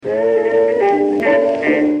Hello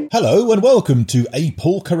and welcome to a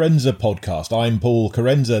Paul Carenza podcast. I'm Paul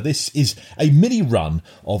Carenza. This is a mini run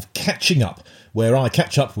of Catching Up, where I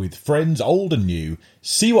catch up with friends old and new,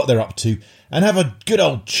 see what they're up to, and have a good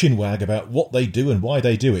old chinwag about what they do and why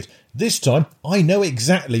they do it. This time, I know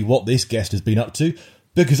exactly what this guest has been up to,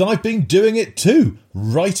 because I've been doing it too,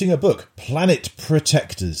 writing a book, Planet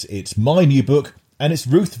Protectors. It's my new book, and it's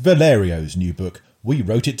Ruth Valerio's new book. We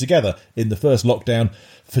wrote it together in the first lockdown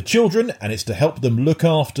for children, and it's to help them look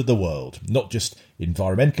after the world, not just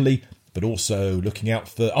environmentally, but also looking out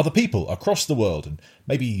for other people across the world and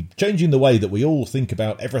maybe changing the way that we all think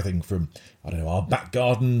about everything from, our back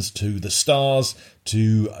gardens to the stars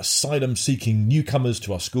to asylum-seeking newcomers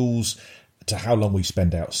to our schools to how long we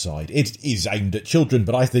spend outside. It is aimed at children,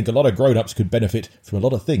 but I think a lot of grown-ups could benefit from a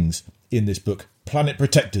lot of things in this book, Planet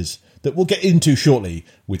Protectors, that we'll get into shortly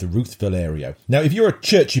with Ruth Valerio. Now, if you're a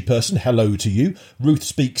churchy person, hello to you. Ruth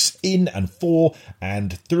speaks in and for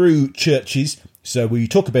and through churches, so we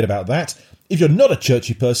talk a bit about that. If you're not a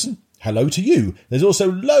churchy person, hello to you. There's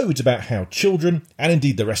also loads about how children, and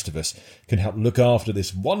indeed the rest of us, can help look after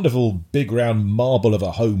this wonderful big round marble of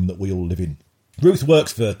a home that we all live in. Ruth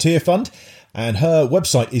works for Tear Fund, and her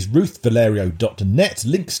website is ruthvalerio.net.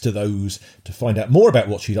 Links to those to find out more about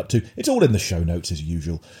what she's up to. It's all in the show notes as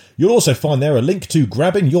usual. You'll also find there a link to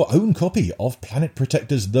grabbing your own copy of Planet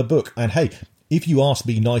Protectors, the book. And hey, if you ask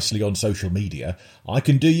me nicely on social media, I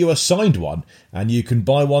can do you a signed one, and you can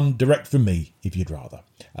buy one direct from me if you'd rather.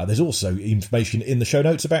 There's also information in the show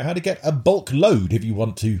notes about how to get a bulk load if you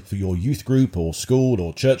want to for your youth group or school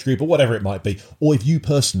or church group or whatever it might be, or if you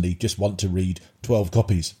personally just want to read 12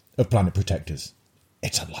 copies of Planet Protectors.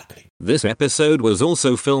 It's unlikely. This episode was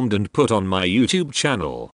also filmed and put on my YouTube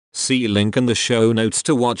channel. See link in the show notes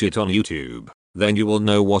to watch it on YouTube. Then you will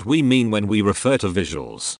know what we mean when we refer to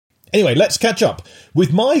visuals. Anyway, let's catch up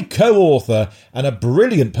with my co-author and a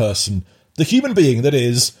brilliant person, the human being that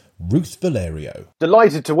is Ruth Valerio.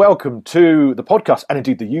 Delighted to welcome to the podcast and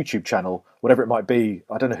indeed the YouTube channel, whatever it might be.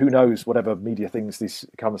 I don't know, who knows, whatever media things this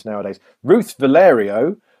comes nowadays. Ruth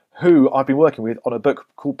Valerio, who I've been working with on a book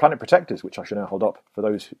called Planet Protectors, which I shall now hold up for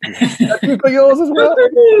those who you've got yours as well.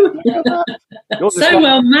 Yours so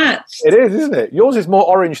well matched. It is, isn't it? Yours is more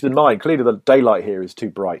orange than mine. Clearly the daylight here is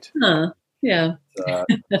too bright. Yeah.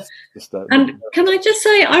 And can I just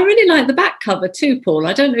say, I really like the back cover too, Paul.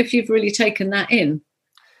 I don't know if you've really taken that in,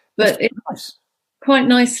 but it's nice. Quite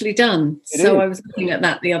nicely done. I was looking at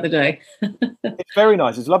that the other day. It's very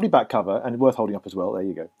nice. It's a lovely back cover and worth holding up as well. There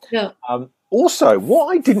you go. Yeah. Also, what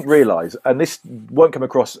I didn't realise, and this won't come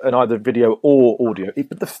across in either video or audio,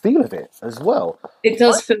 but the feel of it as well. It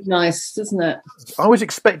does feel nice, doesn't it? I was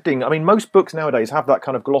expecting, most books nowadays have that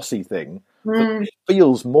kind of glossy thing, but it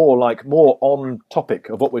feels more on topic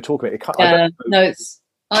of what we're talking about.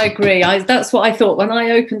 I agree. That's what I thought. When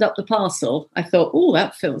I opened up the parcel, I thought, oh,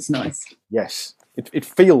 that feels nice. Yes. It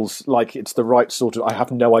feels like it's the right sort of... I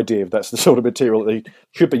have no idea if that's the sort of material that they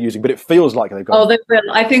should be using, but it feels like they've got... Oh, they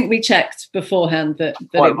will. I think we checked beforehand that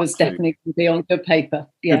it was definitely going to be on good paper.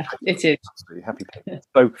 Yeah, it is. Happy paper.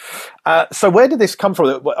 So where did this come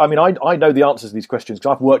from? I know the answers to these questions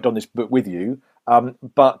because I've worked on this book with you,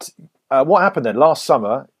 but what happened then? Last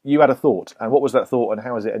summer, you had a thought, and what was that thought, and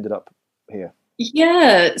how has it ended up here?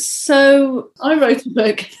 Yeah, so I wrote a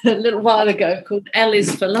book a little while ago called L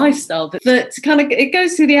is for Lifestyle that it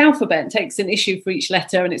goes through the alphabet and takes an issue for each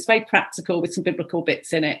letter, and it's very practical with some biblical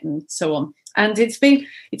bits in it and so on. And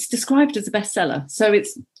it's described as a bestseller, so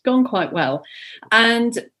it's gone quite well.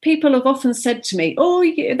 And people have often said to me, "Oh,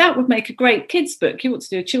 that would make a great kids' book. You ought to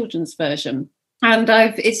do a children's version." And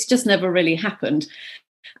it's just never really happened.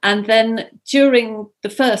 And then during the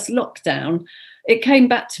first lockdown, it came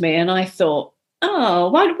back to me, and I thought, oh,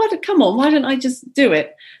 why don't I just do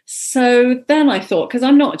it? So then I thought, because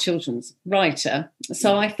I'm not a children's writer,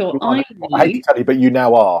 so I thought I hate to tell you, but you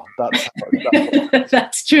now are.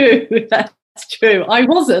 That's true. That's true. I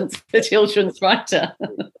wasn't a children's writer.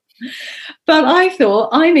 But I thought,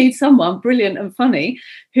 I need someone brilliant and funny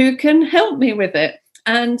who can help me with it.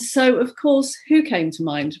 And so, of course, who came to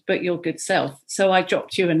mind but your good self? So I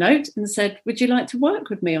dropped you a note and said, would you like to work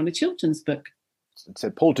with me on a children's book? And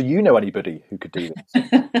said, Paul, do you know anybody who could do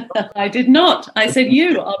this? I did not. I said,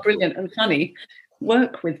 you are brilliant and funny.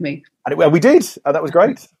 Work with me. And we did. And that was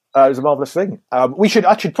great. It was a marvellous thing. I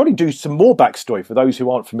should probably do some more backstory for those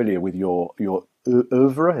who aren't familiar with your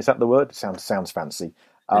oeuvre. Is that the word? It sounds fancy.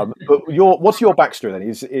 But what's your backstory then?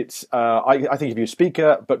 I think of you as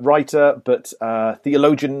speaker, but writer, but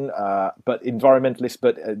theologian, but environmentalist,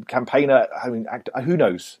 but campaigner. Who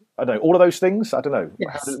knows? I don't know. All of those things. I don't know.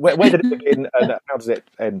 Yes. Where did it begin and how does it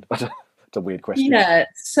end? It's a weird question. Yeah,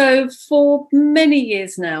 so for many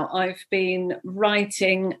years now, I've been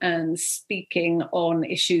writing and speaking on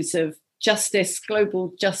issues of justice,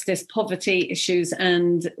 global justice, poverty issues,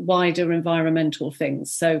 and wider environmental things.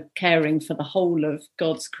 So caring for the whole of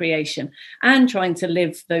God's creation and trying to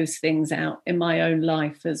live those things out in my own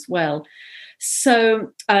life as well.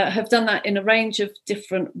 So I have done that in a range of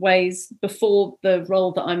different ways. Before the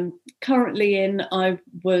role that I'm currently in, I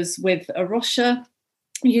was with Arosha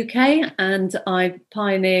UK, and I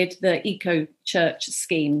pioneered the Eco Church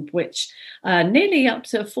scheme, which nearly up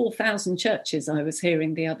to 4,000 churches, I was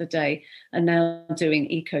hearing the other day, are now doing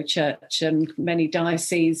Eco Church, and many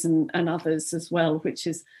dioceses and others as well, which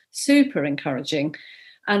is super encouraging.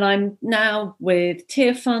 And I'm now with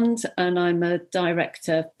Tier Fund, and I'm a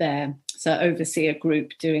director there, so oversee a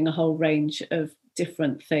group doing a whole range of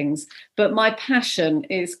different things. But my passion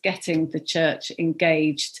is getting the church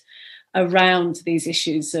engaged around these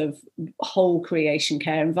issues of whole creation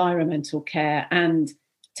care, environmental care, and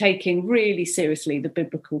taking really seriously the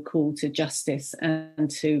biblical call to justice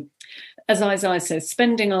and to, as Isaiah says,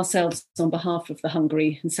 spending ourselves on behalf of the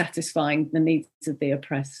hungry and satisfying the needs of the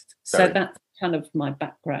oppressed. So that's kind of my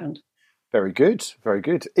background. Very good, very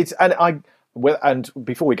good. And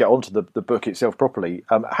before we get on to the book itself properly,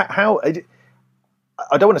 how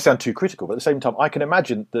I don't want to sound too critical, but at the same time, I can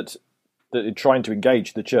imagine that in trying to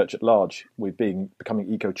engage the church at large with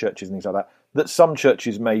becoming eco churches and things like that some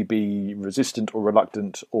churches may be resistant or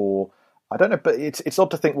reluctant, or I don't know, but it's odd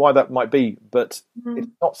to think why that might be. But it's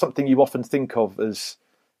not something you often think of as,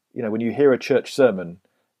 when you hear a church sermon,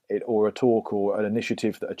 or a talk or an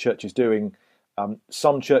initiative that a church is doing.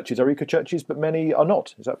 Some churches are eco churches, but many are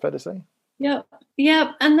not. Is that fair to say?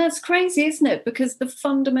 Yeah, and that's crazy, isn't it? Because the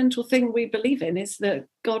fundamental thing we believe in is that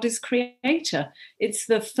God is creator. It's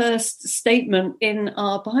the first statement in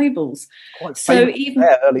our Bibles. Quite so even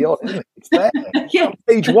there early on, isn't it? It's there. Yeah,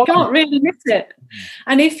 page you 1. Can't really miss it.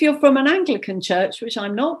 And if you're from an Anglican church, which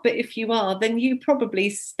I'm not, but if you are, then you probably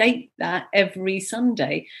state that every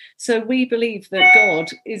Sunday. So we believe that God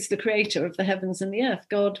is the creator of the heavens and the earth.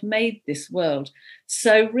 God made this world.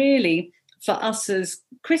 So really, for us as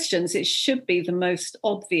Christians, it should be the most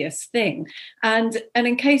obvious thing. And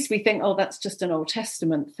in case we think, oh, that's just an Old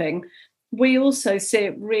Testament thing, we also see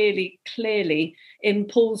it really clearly in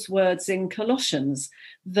Paul's words in Colossians,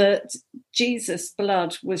 that Jesus'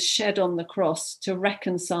 blood was shed on the cross to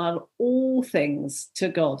reconcile all things to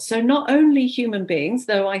God. So not only human beings,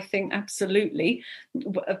 though I think absolutely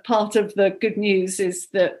part of the good news is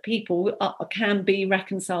that people can be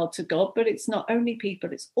reconciled to God, but it's not only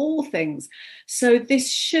people, it's all things. So this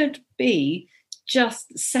should be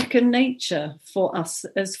just second nature for us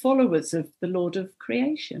as followers of the Lord of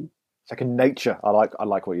creation. Second nature. I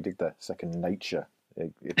like what you did there. Second nature.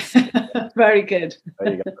 It's very good.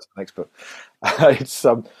 There you go. That's the next book.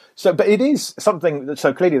 But it is something that,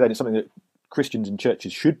 so clearly then it's something that Christians and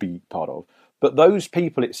churches should be part of. But those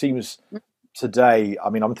people, it seems today, I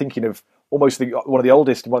mean, I'm thinking of almost one of the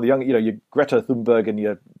oldest, one of the young, your Greta Thunberg and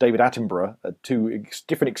your David Attenborough, two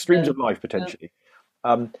different extremes of life potentially,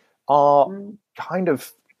 are kind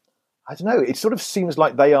of, I don't know, it sort of seems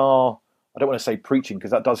like they are, I don't want to say preaching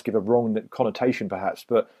because that does give a wrong connotation perhaps,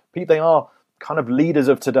 but they are kind of leaders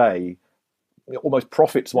of today, almost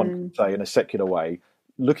prophets, one could say, in a secular way,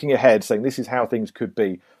 looking ahead, saying this is how things could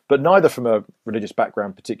be, but neither from a religious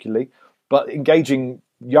background particularly, but engaging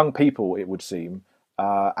young people, it would seem,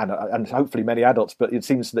 and hopefully many adults, but it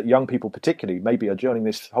seems that young people particularly maybe are joining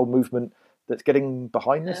this whole movement that's getting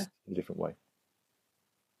behind this in a different way.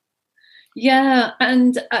 Yeah,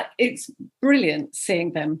 and it's brilliant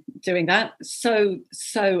seeing them doing that. So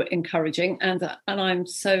encouraging, and I'm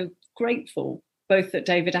so grateful both that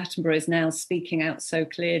David Attenborough is now speaking out so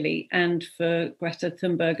clearly, and for Greta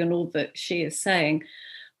Thunberg and all that she is saying.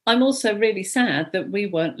 I'm also really sad that we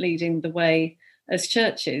weren't leading the way as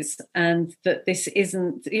churches, and that this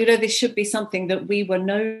isn't, this should be something that we were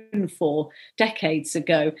known for decades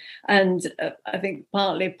ago. And I think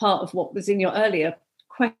partly part of what was in your earlier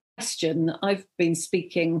question, I've been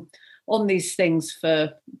speaking on these things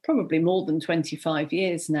for probably more than 25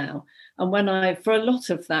 years now. And for a lot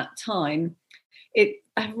of that time, it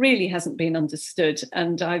really hasn't been understood.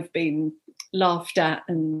 And I've been laughed at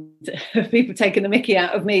and people taking the mickey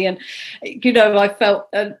out of me. And, I felt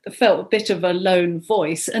a bit of a lone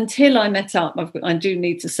voice until I met up, I do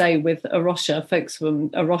need to say, with Arosha, folks from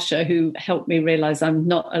Arosha who helped me realise I'm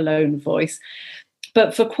not a lone voice.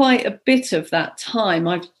 But for quite a bit of that time,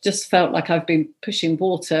 I've just felt like I've been pushing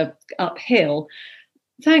water uphill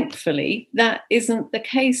thankfully, that isn't the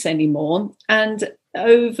case anymore. And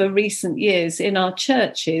over recent years in our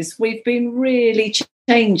churches, we've been really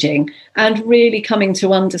changing and really coming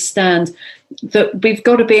to understand that we've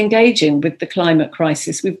got to be engaging with the climate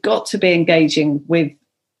crisis. We've got to be engaging with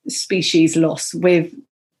species loss, with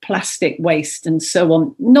plastic waste and so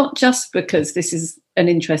on, not just because this is an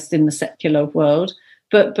interest in the secular world,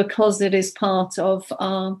 but because it is part of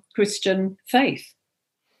our Christian faith.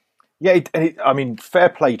 Yeah, I mean, fair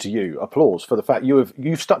play to you. Applause for the fact you've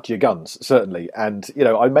stuck to your guns, certainly. And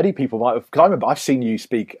many people might have. Because I remember I've seen you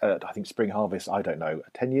speak at, I think, Spring Harvest. I don't know,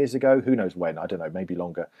 10 years ago. Who knows when? I don't know, maybe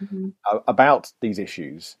longer. About these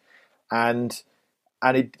issues, and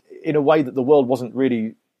it in a way that the world wasn't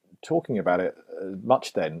really talking about it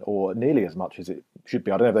much then, or nearly as much as it should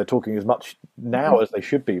be. I don't know if they're talking as much now as they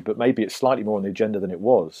should be, but maybe it's slightly more on the agenda than it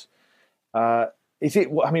was. Is it?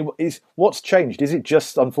 I mean, what's changed? Is it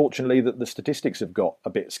just, unfortunately, that the statistics have got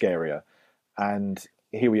a bit scarier, and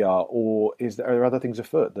here we are, or are there other things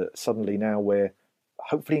afoot that suddenly now we're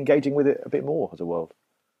hopefully engaging with it a bit more as a world?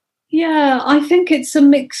 Yeah, I think it's a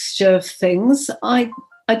mixture of things. I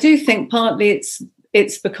do think partly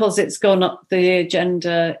it's because it's gone up the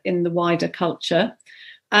agenda in the wider culture,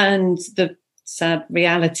 and the sad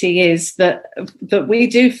reality is that we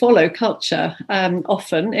do follow culture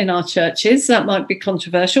often in our churches. That might be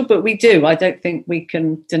controversial, but we do. I don't think we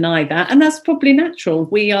can deny that, and that's probably natural.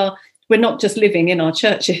 We're not just living in our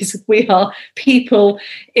churches; we are people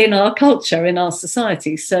in our culture, in our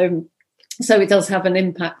society. So it does have an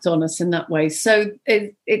impact on us in that way. So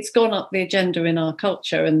it's gone up the agenda in our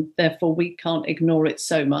culture, and therefore we can't ignore it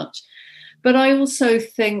so much. But I also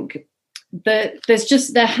think that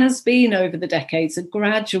there has been over the decades a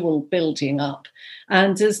gradual building up,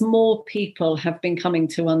 and as more people have been coming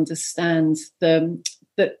to understand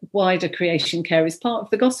that wider creation care is part of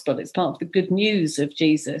the gospel, it's part of the good news of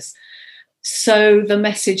Jesus. So the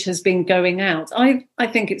message has been going out. I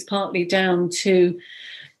think it's partly down to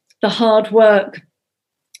the hard work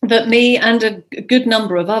that me and a good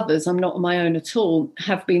number of others, I'm not on my own at all,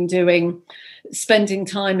 have been doing, spending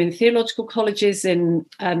time in theological colleges, in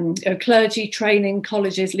clergy training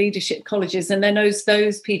colleges, leadership colleges, and then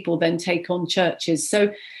those people then take on churches.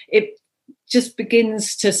 So it just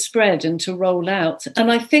begins to spread and to roll out.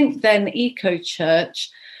 And I think then eco-church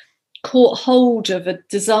caught hold of a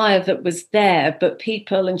desire that was there, but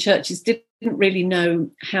people and churches didn't really know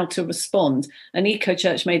how to respond. And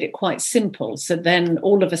eco-church made it quite simple. So then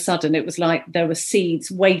all of a sudden it was like there were seeds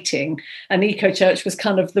waiting, and eco-church was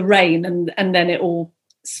kind of the rain, and then it all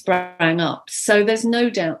sprang up. So there's no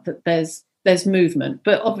doubt that there's movement,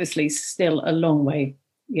 but obviously still a long way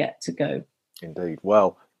yet to go. Indeed.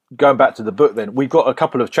 Well, going back to the book then, we've got a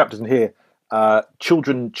couple of chapters in here,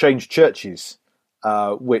 Children Change Churches,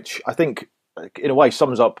 which I think in a way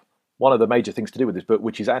sums up one of the major things to do with this book,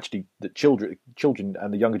 which is actually that children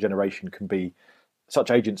and the younger generation can be such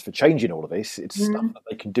agents for changing all of this. It's stuff that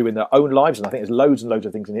they can do in their own lives. And I think there's loads and loads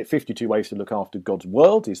of things in it. 52 Ways to Look After God's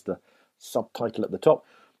World is the subtitle at the top.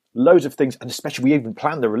 Loads of things. And especially we even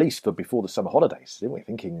planned the release for before the summer holidays, didn't we?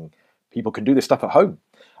 Thinking people can do this stuff at home.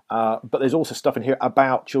 But there's also stuff in here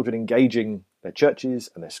about children engaging their churches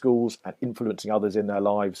and their schools and influencing others in their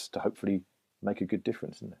lives to hopefully make a good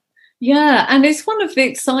difference, isn't it? Yeah, and it's one of the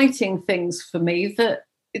exciting things for me that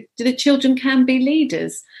the children can be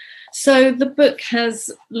leaders. So the book has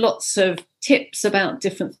lots of tips about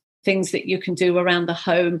different things that you can do around the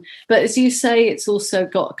home. But as you say, it's also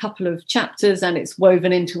got a couple of chapters, and it's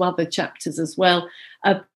woven into other chapters as well,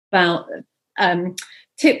 about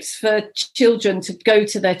tips for children to go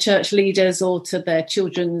to their church leaders or to their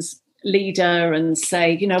children's leader and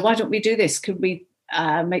say, why don't we do this? Could we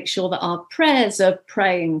make sure that our prayers are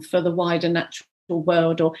praying for the wider natural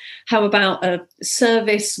world? Or how about a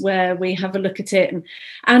service where we have a look at it,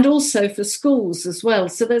 and also for schools as well.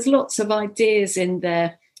 So there's lots of ideas in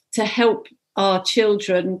there to help our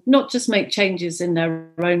children not just make changes in their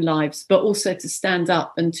own lives, but also to stand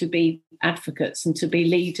up and to be advocates and to be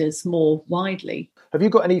leaders more widely. Have you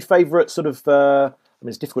got any favourite sort of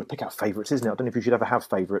it's difficult to pick out favourites, isn't it? I don't know if you should ever have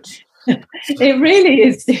favourites. It really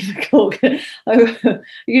is difficult.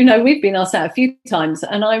 We've been asked that a few times,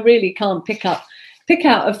 and I really can't pick out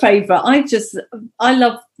a favourite. I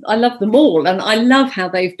love them all, and I love how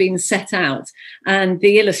they've been set out. And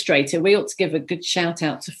the illustrator, we ought to give a good shout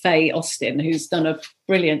out to Faye Austin, who's done a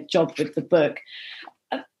brilliant job with the book.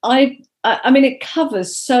 I mean, it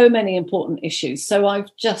covers so many important issues. So I've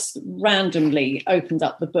just randomly opened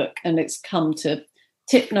up the book, and it's come to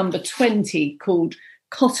tip number 20, called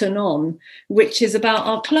Cotton On, which is about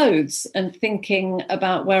our clothes and thinking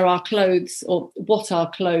about where our clothes or what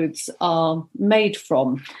our clothes are made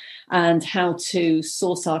from and how to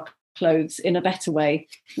source our clothes in a better way.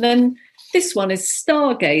 Then this one is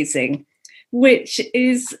stargazing, which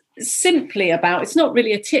is simply about, it's not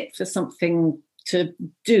really a tip for something to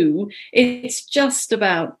do. It's just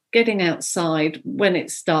about getting outside when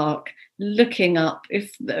it's dark, looking up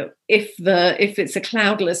if it's a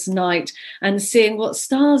cloudless night and seeing what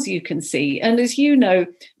stars you can see. And as you know,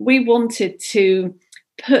 we wanted to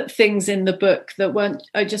put things in the book that weren't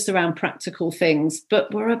just around practical things,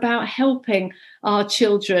 but were about helping our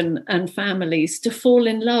children and families to fall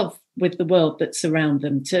in love with the world that's around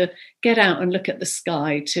them, to get out and look at the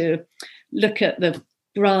sky, to look at the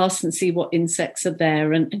grass and see what insects are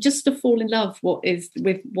there, and just to fall in love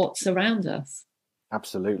with what's around us.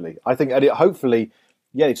 Absolutely. I think, and hopefully,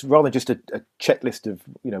 it's rather just a checklist of,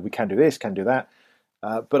 we can do this, can do that,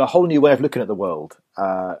 but a whole new way of looking at the world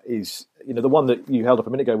is, the one that you held up a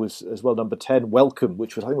minute ago was as well, number 10, Welcome,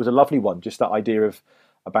 which I think was a lovely one. Just that idea of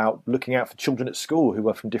about looking out for children at school who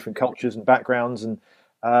are from different cultures and backgrounds,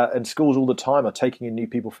 and schools all the time are taking in new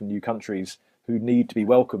people from new countries who need to be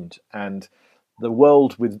welcomed. And the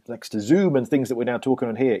world with next to Zoom and things that we're now talking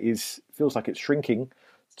on here feels like it's shrinking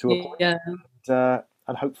to a point.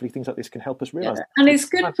 And hopefully things like this can help us realise. Yeah. And it's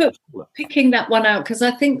good for picking that one out, because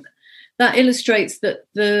I think that illustrates that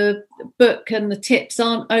the book and the tips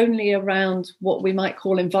aren't only around what we might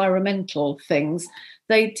call environmental things.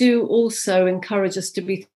 They do also encourage us to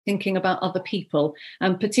be thinking about other people,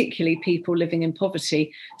 and particularly people living in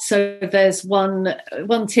poverty. So there's one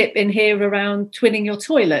tip in here around twinning your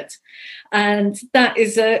toilet. And that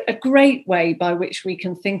is a great way by which we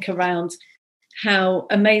can think around how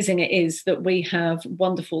amazing it is that we have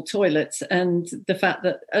wonderful toilets, and the fact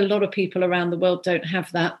that a lot of people around the world don't have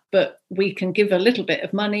that, but we can give a little bit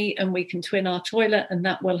of money and we can twin our toilet, and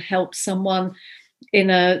that will help someone in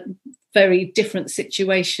a very different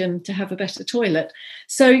situation to have a better toilet.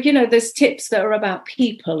 So, there's tips that are about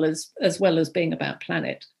people as well as being about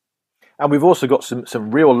planet. And we've also got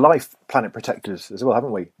some real life planet protectors as well,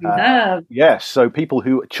 haven't we? We have. Yes. So people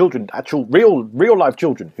actual real life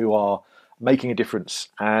children who are making a difference.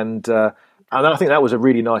 And I think that was a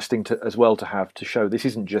really nice thing to have to show this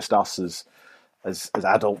isn't just us as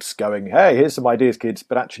adults going, hey, here's some ideas, kids,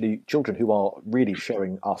 but actually children who are really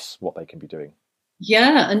showing us what they can be doing.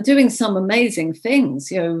 Yeah, and doing some amazing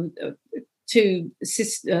things. Two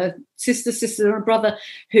sister and brother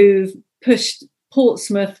who've pushed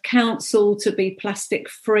Portsmouth Council to be plastic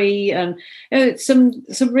free, and some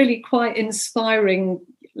really quite inspiring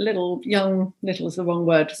little is the wrong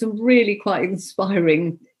word, some really quite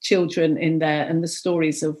inspiring children in there, and the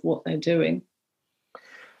stories of what they're doing.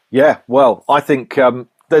 Yeah, well, I think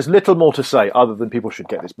there's little more to say other than people should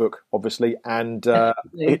get this book, obviously, and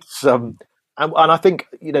it's and I think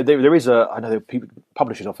there is I know people,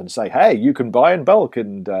 publishers often say, hey, you can buy in bulk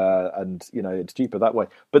and it's cheaper that way.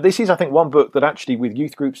 But this is, I think, one book that actually, with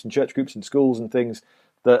youth groups and church groups and schools and things,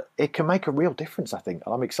 that it can make a real difference, I think.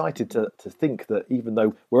 And I'm excited to think that even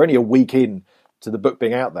though we're only a week in to the book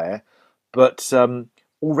being out there, but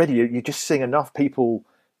already you're just seeing enough people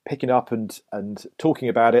picking up and talking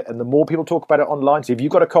about it. And the more people talk about it online, so if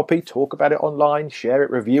you've got a copy, talk about it online, share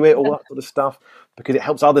it, review it, all that sort of stuff, because it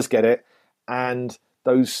helps others get it. And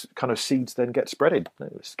those kind of seeds then get spreaded.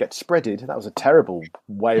 That was a terrible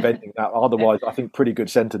way of ending that. Otherwise, I think pretty good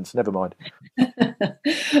sentence. Never mind.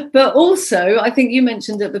 But also, I think you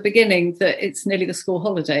mentioned at the beginning that it's nearly the school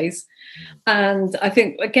holidays. And I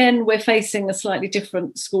think, again, we're facing a slightly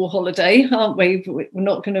different school holiday, aren't we? We're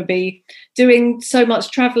not going to be doing so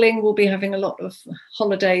much travelling. We'll be having a lot of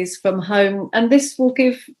holidays from home. And this will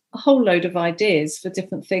give a whole load of ideas for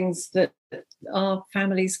different things that our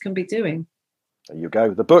families can be doing. There you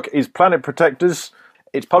go. The book is Planet Protectors.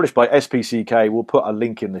 It's published by SPCK. We'll put a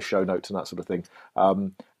link in the show notes and that sort of thing.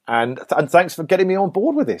 And thanks for getting me on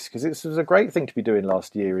board with this, because this was a great thing to be doing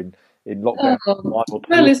last year in lockdown.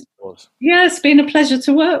 It's been a pleasure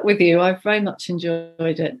to work with you. I've very much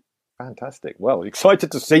enjoyed it. Fantastic. Well,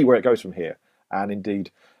 excited to see where it goes from here. And indeed.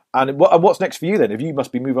 And what's next for you then? If you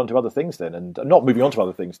must be moving on to other things then, and not moving on to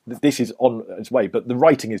other things. This is on its way, but the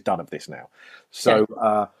writing is done of this now. So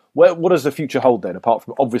what does the future hold then, apart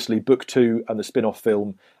from obviously book 2 and the spin-off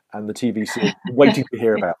film and the TV series waiting to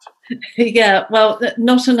hear about? Yeah, well,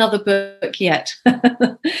 not another book yet.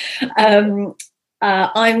 So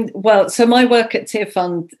my work at Tear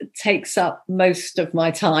Fund takes up most of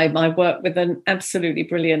my time. I work with an absolutely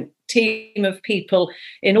brilliant team of people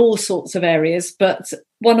in all sorts of areas, but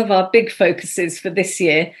one of our big focuses for this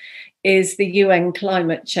year is the UN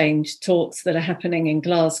climate change talks that are happening in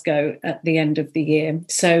Glasgow at the end of the year.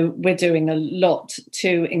 So we're doing a lot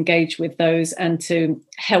to engage with those and to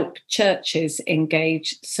help churches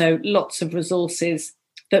engage. So lots of resources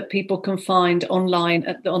that people can find online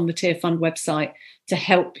on the Tear Fund website to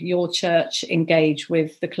help your church engage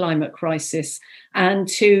with the climate crisis and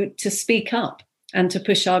to speak up and to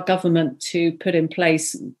push our government to put in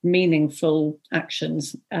place meaningful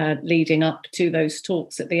actions leading up to those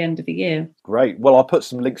talks at the end of the year. Great. Well, I'll put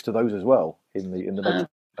some links to those as well in the notes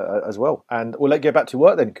as well. And we'll let you get back to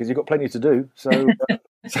work then, because you've got plenty to do. So,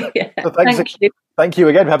 so thank you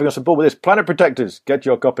again for having us on board with this. Planet Protectors, get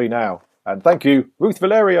your copy now. And thank you, Ruth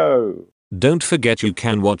Valerio. Don't forget you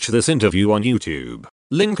can watch this interview on YouTube.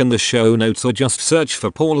 Link in the show notes, or just search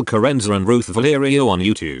for Paul Carenza and Ruth Valerio on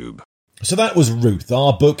YouTube. So that was Ruth.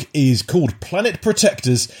 Our book is called Planet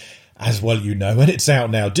Protectors, as well you know, and it's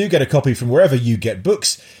out now. Do get a copy from wherever you get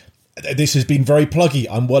books. This has been very pluggy,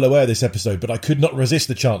 I'm well aware of this episode, but I could not resist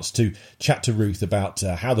the chance to chat to Ruth about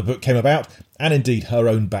how the book came about, and indeed her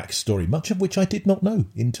own backstory, much of which I did not know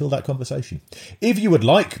until that conversation. If you would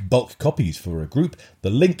like bulk copies for a group, the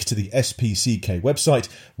link to the SPCK website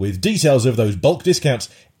with details of those bulk discounts,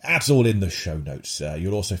 that's all in the show notes.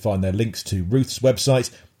 You'll also find their links to Ruth's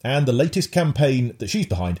website and the latest campaign that she's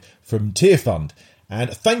behind from Tear Fund. And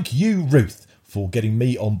thank you, Ruth, for getting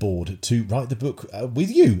me on board to write the book with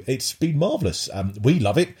you. It's been marvellous. We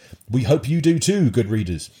love it. We hope you do too, good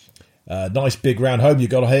readers. Nice big round home you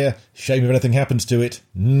got here. Shame if anything happens to it.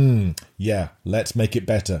 Yeah, let's make it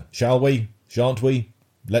better. Shall we? Shan't we?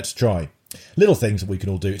 Let's try. Little things that we can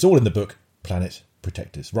all do. It's all in the book, Planet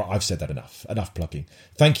Protectors. Right, I've said that enough. Enough plugging.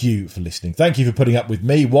 Thank you for listening. Thank you for putting up with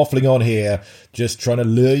me waffling on here, just trying to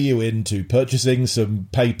lure you into purchasing some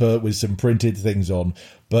paper with some printed things on.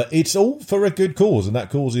 But it's all for a good cause, and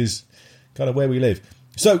that cause is kind of where we live.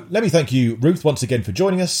 So let me thank you, Ruth, once again for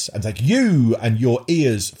joining us, and thank you and your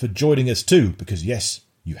ears for joining us too, because yes,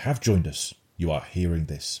 you have joined us. You are hearing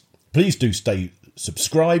this. Please do stay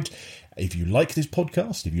subscribed. If you like this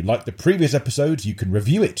podcast, if you like the previous episodes, you can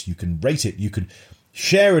review it, you can rate it, you can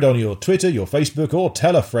share it on your Twitter, your Facebook, or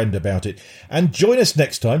tell a friend about it. And join us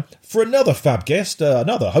next time for another fab guest,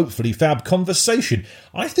 another hopefully fab conversation.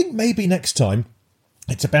 I think maybe next time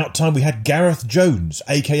it's about time we had Gareth Jones,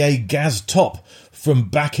 a.k.a. Gaz Top, from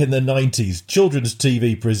back in the 90s, children's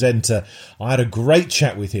TV presenter. I had a great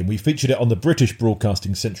chat with him. We featured it on the British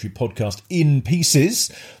Broadcasting Century podcast in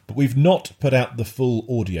pieces, but we've not put out the full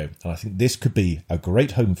audio, and I think this could be a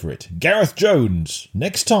great home for it. Gareth Jones,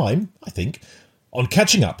 next time, I think, on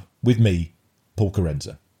Catching Up with me, Paul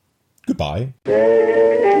Carenza. Goodbye.